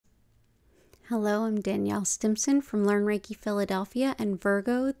Hello, I'm DanielleStimpson from Learn Reiki Philadelphia, and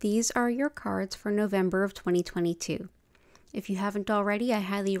Virgo, these are your cards for November of 2022. If you haven't already, I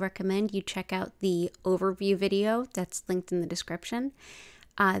highly recommend you check out the overview video that's linked in the description.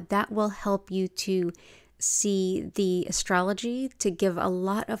 That will help you to see the astrology to give a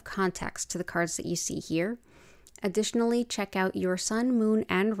lot of context to the cards that you see here. Additionally, check out your sun, moon,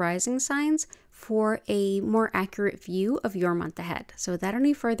 and rising signs for a more accurate view of your month ahead. So without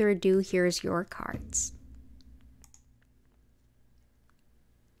any further ado, here's your cards.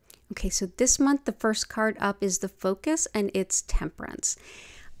 Okay, so this month, the first card up is the focus, and it's temperance.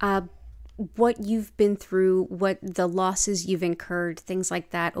 What you've been through, what the losses you've incurred, things like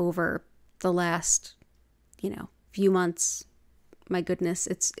that over the last, few months. My goodness,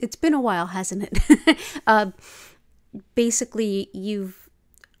 it's been a while, hasn't it? Basically,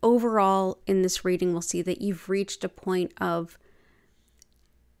 overall in this reading, we'll see that you've reached a point of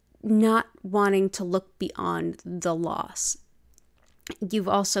not wanting to look beyond the loss. You've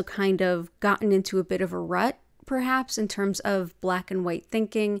also kind of gotten into a bit of a rut, perhaps, in terms of black and white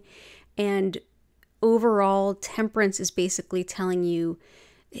thinking. And overall, temperance is basically telling you,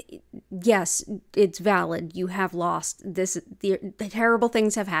 yes, it's valid. You have lost this. The terrible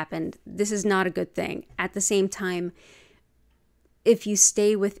things have happened. This is not a good thing. At the same time, if you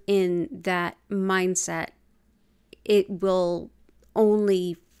stay within that mindset, it will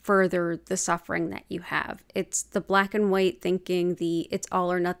only further the suffering that you have. It's the black and white thinking, it's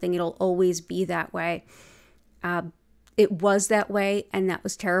all or nothing. It'll always be that way. It was that way, and that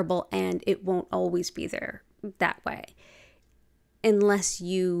was terrible, and it won't always be there that way, unless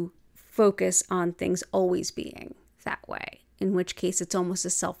you focus on things always being that way, in which case it's almost a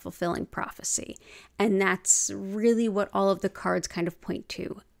self-fulfilling prophecy. And that's really what all of the cards kind of point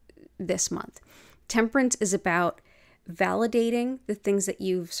to this month. Temperance is about validating the things that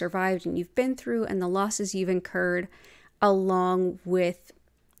you've survived and you've been through and the losses you've incurred, along with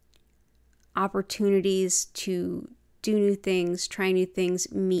opportunities to do new things, try new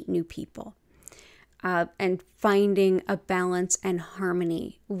things, meet new people. And finding a balance and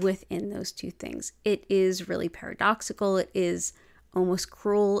harmony within those two things. It is really paradoxical. It is almost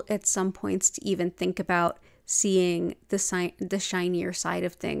cruel at some points to even think about seeing the shinier side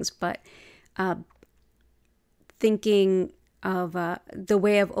of things. But thinking of the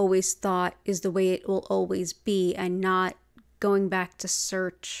way I've always thought is the way it will always be, and not going back to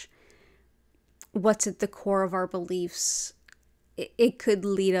search what's at the core of our beliefs, it could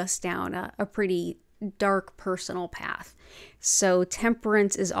lead us down a pretty dark personal path. So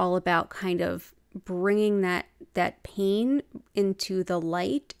temperance is all about kind of bringing that pain into the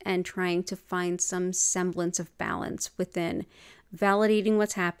light and trying to find some semblance of balance within, validating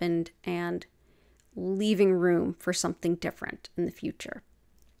what's happened and leaving room for something different in the future.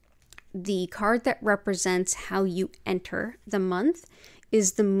 The card that represents how you enter the month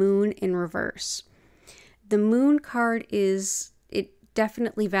is the moon in reverse. The moon card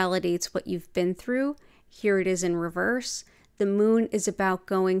definitely validates what you've been through. Here it is in reverse. The moon is about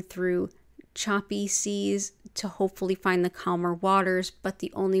going through choppy seas to hopefully find the calmer waters, but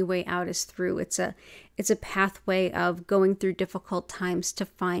the only way out is through. It's a pathway of going through difficult times to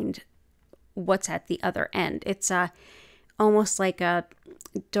find what's at the other end. It's almost like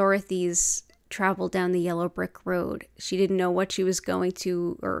Dorothy's travel down the yellow brick road. She didn't know what she was going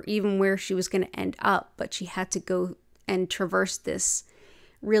to, or even where she was going to end up, but she had to go and traverse this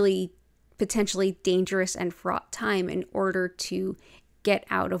really potentially dangerous and fraught time in order to get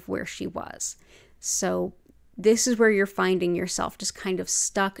out of where she was. So this is where you're finding yourself just kind of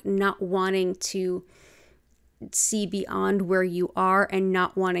stuck, not wanting to see beyond where you are and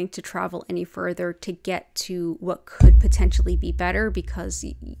not wanting to travel any further to get to what could potentially be better, because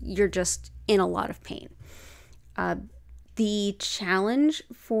you're just in a lot of pain. The challenge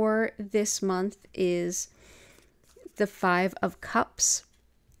for this month is the Five of Cups.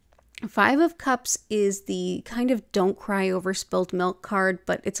 Five of Cups is the kind of don't cry over spilled milk card,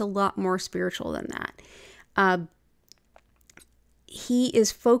 but it's a lot more spiritual than that. He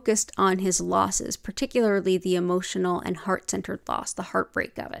is focused on his losses, particularly the emotional and heart-centered loss, the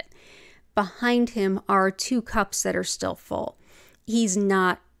heartbreak of it. Behind him are two cups that are still full. He's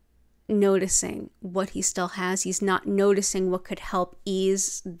not noticing what he still has. He's not noticing what could help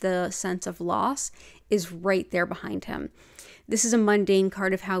ease the sense of loss is right there behind him. This is a mundane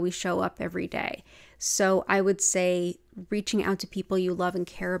card of how we show up every day. So I would say reaching out to people you love and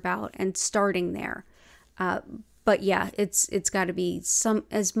care about and starting there. But yeah, it's got to be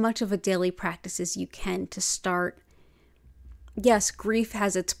as much of a daily practice as you can to start. Yes, grief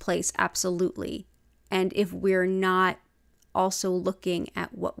has its place, absolutely. And if we're not also looking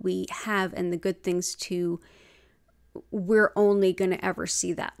at what we have and the good things too, we're only going to ever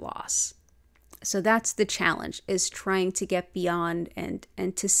see that loss. So that's the challenge, is trying to get beyond and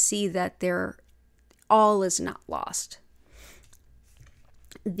to see that all is not lost.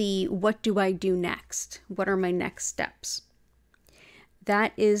 The what do I do next? What are my next steps?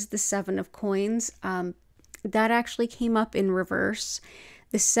 That is the Seven of Coins. That actually came up in reverse.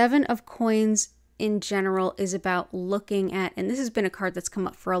 The Seven of Coins in general is about looking at, and this has been a card that's come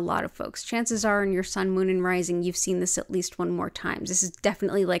up for a lot of folks. Chances are in your sun, moon, and rising, you've seen this at least one more time. This is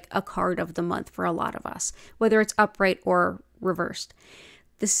definitely like a card of the month for a lot of us, whether it's upright or reversed.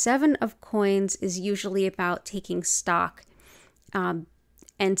 The Seven of Coins is usually about taking stock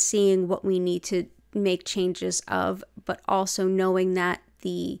and seeing what we need to make changes of, but also knowing that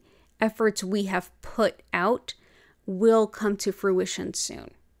the efforts we have put out will come to fruition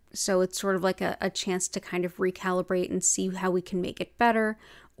soon. So it's sort of like a chance to kind of recalibrate and see how we can make it better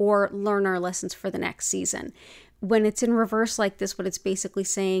or learn our lessons for the next season. When it's in reverse like this, what it's basically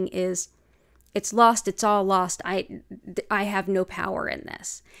saying is, it's lost, it's all lost. I have no power in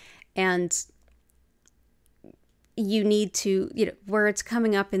this. And you need to, where it's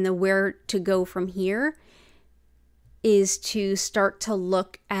coming up in the where to go from here is to start to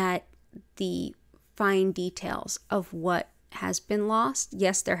look at the fine details of what has been lost.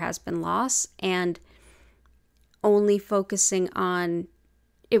 Yes, there has been loss, and only focusing on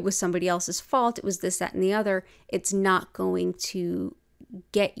it was somebody else's fault, it was this, that, and the other, it's not going to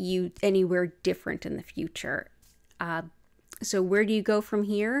get you anywhere different in the future. So where do you go from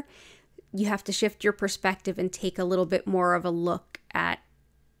here? You have to shift your perspective and take a little bit more of a look at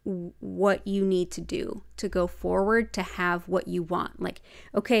what you need to do to go forward to have what you want. Like,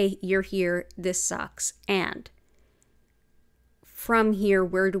 okay, you're here, this sucks, and from here,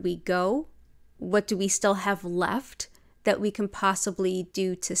 where do we go? What do we still have left that we can possibly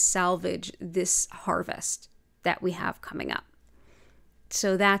do to salvage this harvest that we have coming up?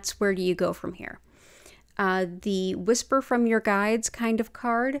 So that's where do you go from here. The Whisper from Your Guides kind of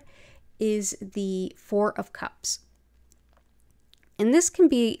card is the Four of Cups. And this can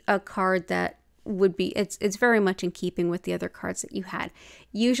be a card that would be, it's very much in keeping with the other cards that you had.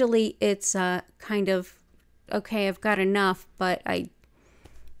 Usually it's kind of, okay, I've got enough, but I'm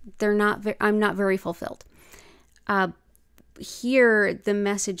not very fulfilled. Here, the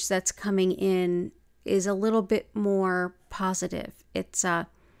message that's coming in is a little bit more positive. It's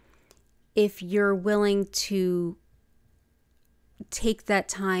if you're willing to take that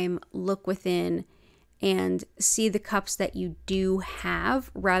time, look within, and see the cups that you do have,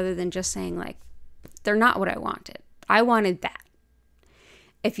 rather than just saying like, they're not what I wanted. I wanted that.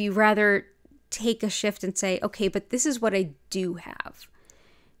 If you rather take a shift and say, okay, but this is what I do have,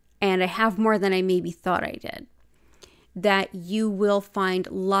 and I have more than I maybe thought I did, that you will find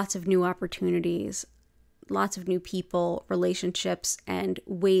lots of new opportunities, lots of new people, relationships, and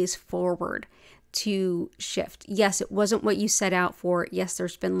ways forward to shift. Yes, it wasn't what you set out for. Yes,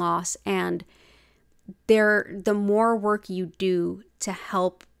 there's been loss, and the more work you do to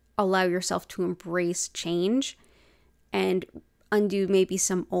help allow yourself to embrace change and undo maybe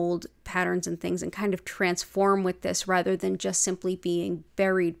some old patterns and things and kind of transform with this rather than just simply being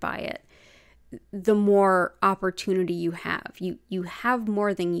buried by it, the more opportunity you have. You have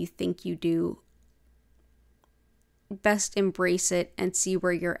more than you think you do. Best embrace it and see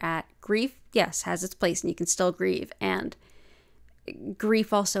where you're at. Grief, yes, has its place and you can still grieve. And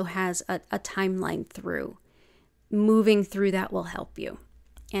grief also has a timeline through. Moving through that will help you.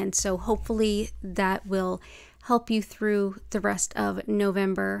 And so hopefully that will help you through the rest of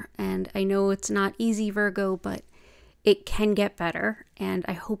November. And I know it's not easy, Virgo, but it can get better. And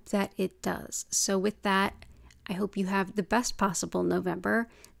I hope that it does. So with that, I hope you have the best possible November.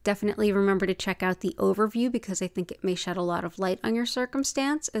 Definitely remember to check out the overview because I think it may shed a lot of light on your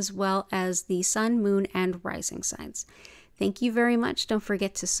circumstance, as well as the sun, moon, and rising signs. Thank you very much. Don't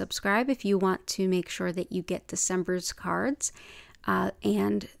forget to subscribe if you want to make sure that you get December's cards.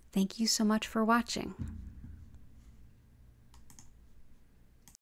 And thank you so much for watching.